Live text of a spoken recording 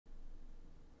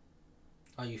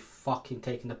Are you fucking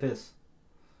taking the piss?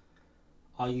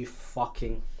 Are you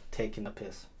fucking taking the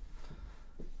piss?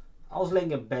 I was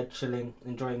laying in bed chilling,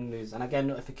 enjoying the news, and I get a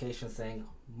notification saying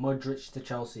Mudryk to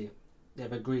Chelsea.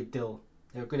 They've agreed a deal.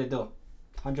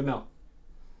 100 mil.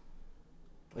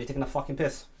 Are you taking a fucking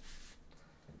piss?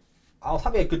 I was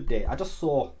having a good day. I just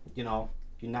saw,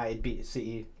 United beat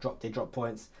City, they dropped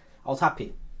points. I was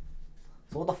happy.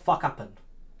 So what the fuck happened?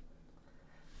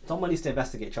 Someone needs to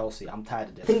investigate Chelsea. I'm tired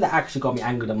of this. The thing that actually got me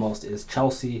angry the most is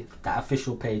Chelsea, that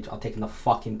official page, are taking a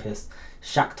fucking piss.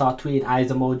 Shakhtar tweeting eyes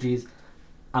emojis.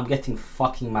 I'm getting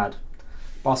fucking mad.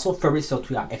 But I saw Fabrizio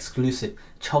tweet out exclusive.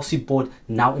 Chelsea board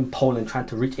now in Poland trying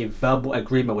to reach a verbal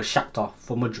agreement with Shakhtar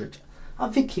for Mudryk.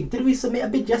 I'm thinking, did we submit a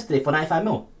bid yesterday for 95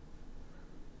 mil?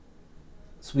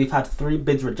 So we've had 3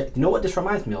 bids rejected. You know what this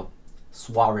reminds me of?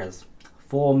 Suarez.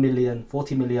 4 million,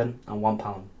 40 million and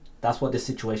 £1. That's what this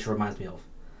situation reminds me of.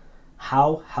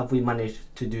 How have we managed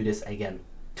to do this again?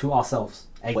 To ourselves.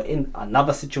 We're in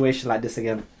another situation like this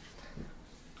again.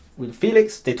 With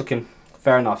Felix, they took him.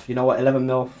 Fair enough. You know what? 11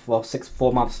 mil for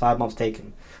 4 months, 5 months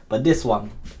taken. But this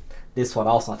one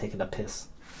also not taking the piss.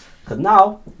 Because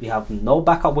now we have no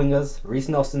backup wingers. Reece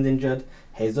Nelson's injured.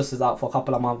 Jesus is out for a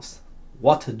couple of months.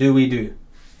 What do?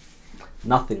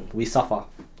 Nothing. We suffer.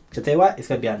 To tell you what, it's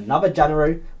going to be another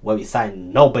January where we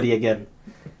sign nobody again.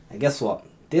 And guess what?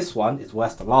 This one is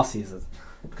worse than last season.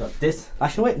 Because this...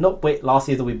 Actually, wait. Last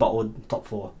season we bottled top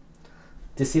 4.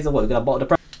 This season, what? We're going to bottle the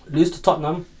Premier. Lose to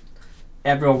Tottenham.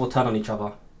 Everyone will turn on each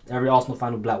other. Every Arsenal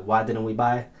fan will be like, why didn't we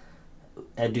buy?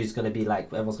 Edu's going to be like...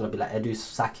 Everyone's going to be like, Edu,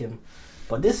 sack him.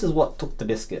 But this is what took the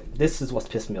biscuit. This is what's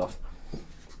pissed me off.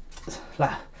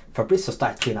 Like, Fabrizio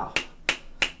started tweeting out.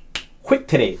 Quick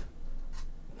today.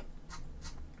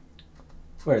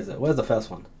 Where is it? Where's the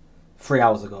first one? 3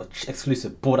 hours ago.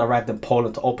 Exclusive. Board arrived in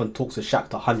Poland to open talks with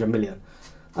Shakhtar. 100 million.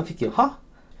 I'm thinking, huh?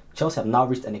 Chelsea have now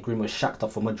reached an agreement with Shakhtar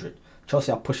for Mudryk.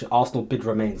 Chelsea are pushing Arsenal bid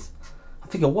remains. I'm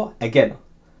thinking, what? Again,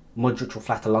 Mudryk will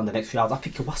fly to London next few hours. I'm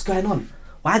thinking, what's going on?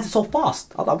 Why is it so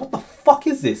fast? I was like, what the fuck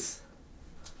is this?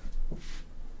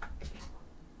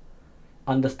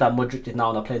 Understand Mudryk is now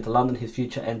on a plane to London. His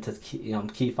future enters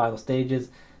key final stages.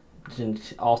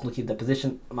 Arsenal keep their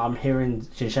position. I'm hearing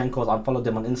Zinchenko's unfollowed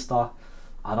them on Insta.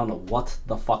 I don't know what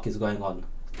the fuck is going on.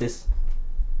 This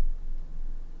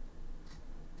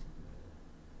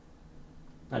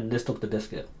took the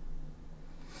biscuit.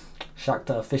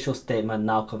 Shakhtar official statement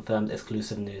now confirmed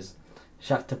exclusive news.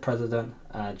 Shakhtar president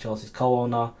and Chelsea's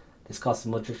co-owner discussed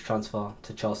Mudryk's transfer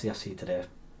to Chelsea FC today.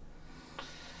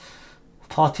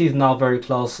 Parties now very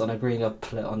close on agreeing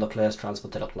on the player's transfer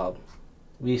to the club.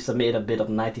 We submitted a bid of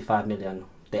 95 million.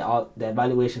 Their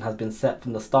evaluation has been set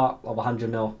from the start of 100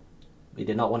 mil. We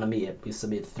did not want to meet it. We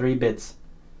submitted 3 bids.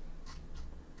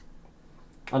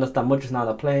 Understand Mudryk's now on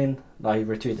the plane. Now he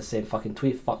retweeted the same fucking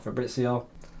tweet. Fuck Fabrizio.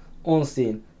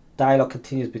 Unseen. Dialogue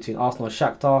continues between Arsenal and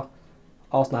Shakhtar.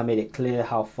 Arsenal have made it clear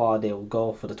how far they will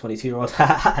go for the 22-year-old.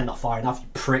 Not far enough, you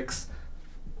pricks.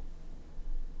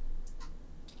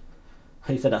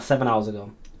 He said that 7 hours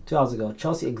ago. 2 hours ago,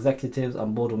 Chelsea executives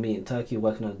on board will meet in Turkey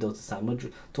working on a deal to sign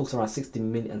Mudryk. Talks around 60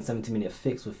 million and 70 million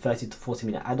fixed with 30 to 40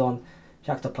 million add-on.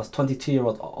 Shakhtar plus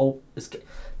 22-year-old.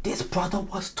 This brother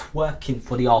was twerking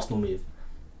for the Arsenal move.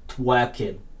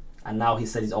 Twerking. And now he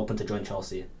said he's open to join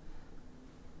Chelsea.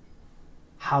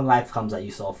 How life comes at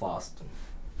you so fast.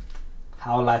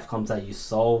 How life comes at you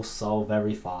so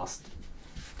very fast.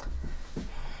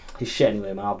 He's shit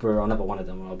anyway, man. I never wanted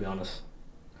him, I'll be honest.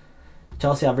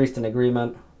 Chelsea have reached an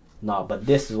agreement. No, but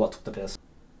this is what took the piss.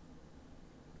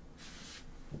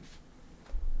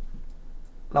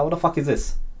 Like, what the fuck is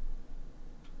this?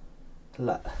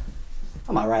 Like,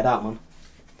 I might ride out, man.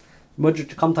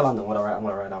 Mudryk, come to London. I'm gonna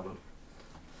ride out, man.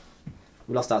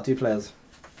 We lost out 2 players.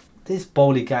 This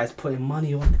Bowley guy is putting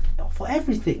money on for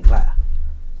everything. Like,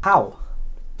 how?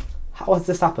 How has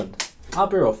this happened? I'll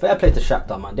be real. Fair play to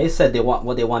Shakhtar, man. They said they want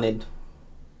what they wanted.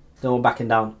 They weren't backing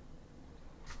down.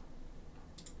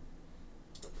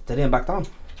 They didn't back down.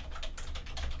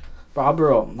 Bro, I'll be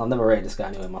real. I'll never rate this guy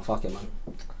anyway, man. Fuck it, man.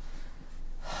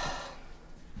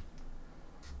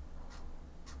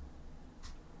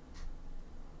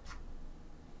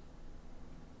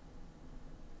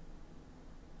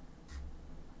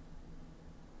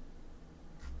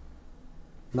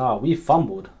 No, we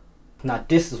fumbled. Now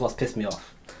this is what's pissed me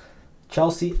off.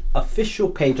 Chelsea official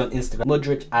page on Instagram.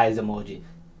 Mudryk eyes emoji.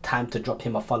 Time to drop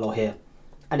him a follow here.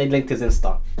 And they linked his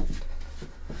Insta.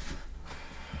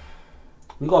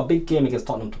 We got a big game against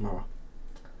Tottenham tomorrow.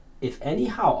 If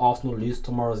anyhow Arsenal lose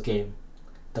tomorrow's game,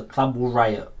 the club will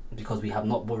riot because we have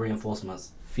not bought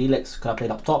reinforcements. Felix could have played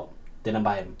up top, didn't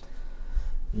buy him.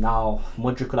 Now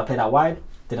Mudryk could have played out wide,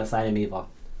 Didn't sign him either.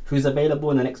 Who's available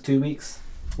in the next 2 weeks?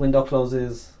 Window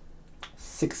closes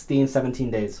 16, 17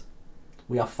 days.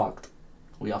 We are fucked.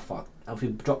 We are fucked. And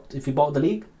if we bought the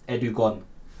league, Edu gone.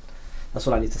 That's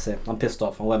all I need to say. I'm pissed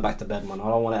off. I went back to bed, man. I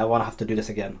want to have to do this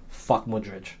again. Fuck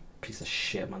Mudryk. Piece of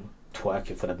shit, man.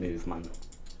 Twerking for the move, man.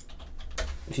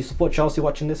 If you support Chelsea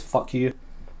watching this, fuck you.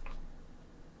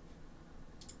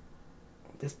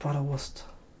 This brother was...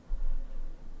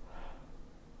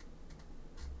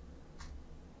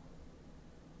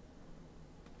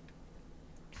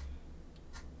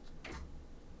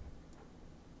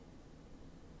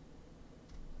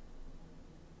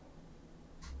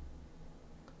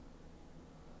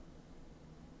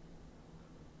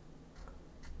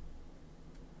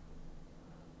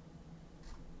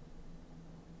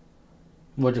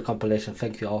 Mudryk compilation.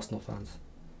 Thank you, Arsenal fans.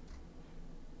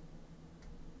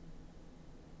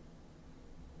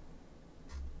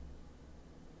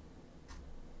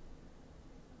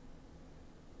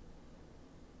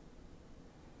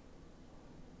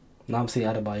 Now I'm seeing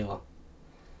Adebayor.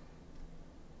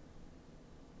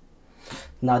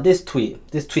 Now this tweet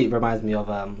reminds me of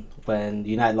when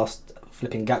United lost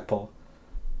flipping Gakpo.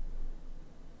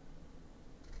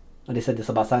 And they said this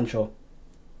about Sancho.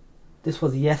 This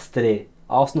was yesterday.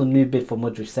 Arsenal new bid for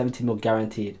Mudryk, 70 mil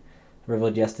guaranteed.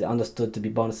 Revealed yesterday. Understood to be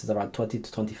bonuses around 20 to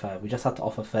 25. We just had to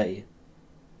offer 30.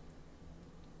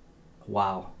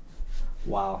 Wow.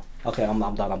 Wow. Okay, I'm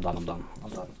done.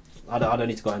 I don't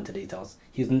need to go into details.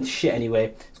 He's shit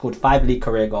anyway. Scored 5 league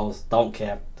career goals. Don't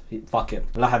care. Fuck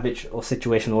it. Vlahovic or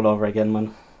situation all over again,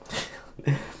 man.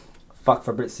 Fuck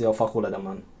Fabrizio. Fuck all of them,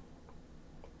 man.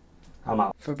 I'm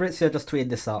out. Fabrizio just tweeted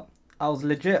this out. I was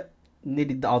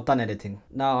done editing.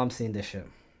 Now I'm seeing this shit.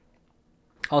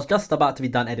 I was just about to be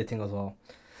done editing as well.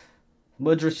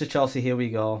 Mudryk to Chelsea, here we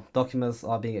go. Documents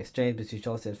are being exchanged between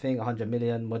Chelsea and Thing. 100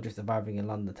 million. Mudryk's arriving in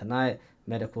London tonight.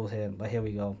 Medicals here, but here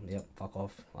we go. Yep, fuck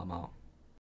off. I'm out.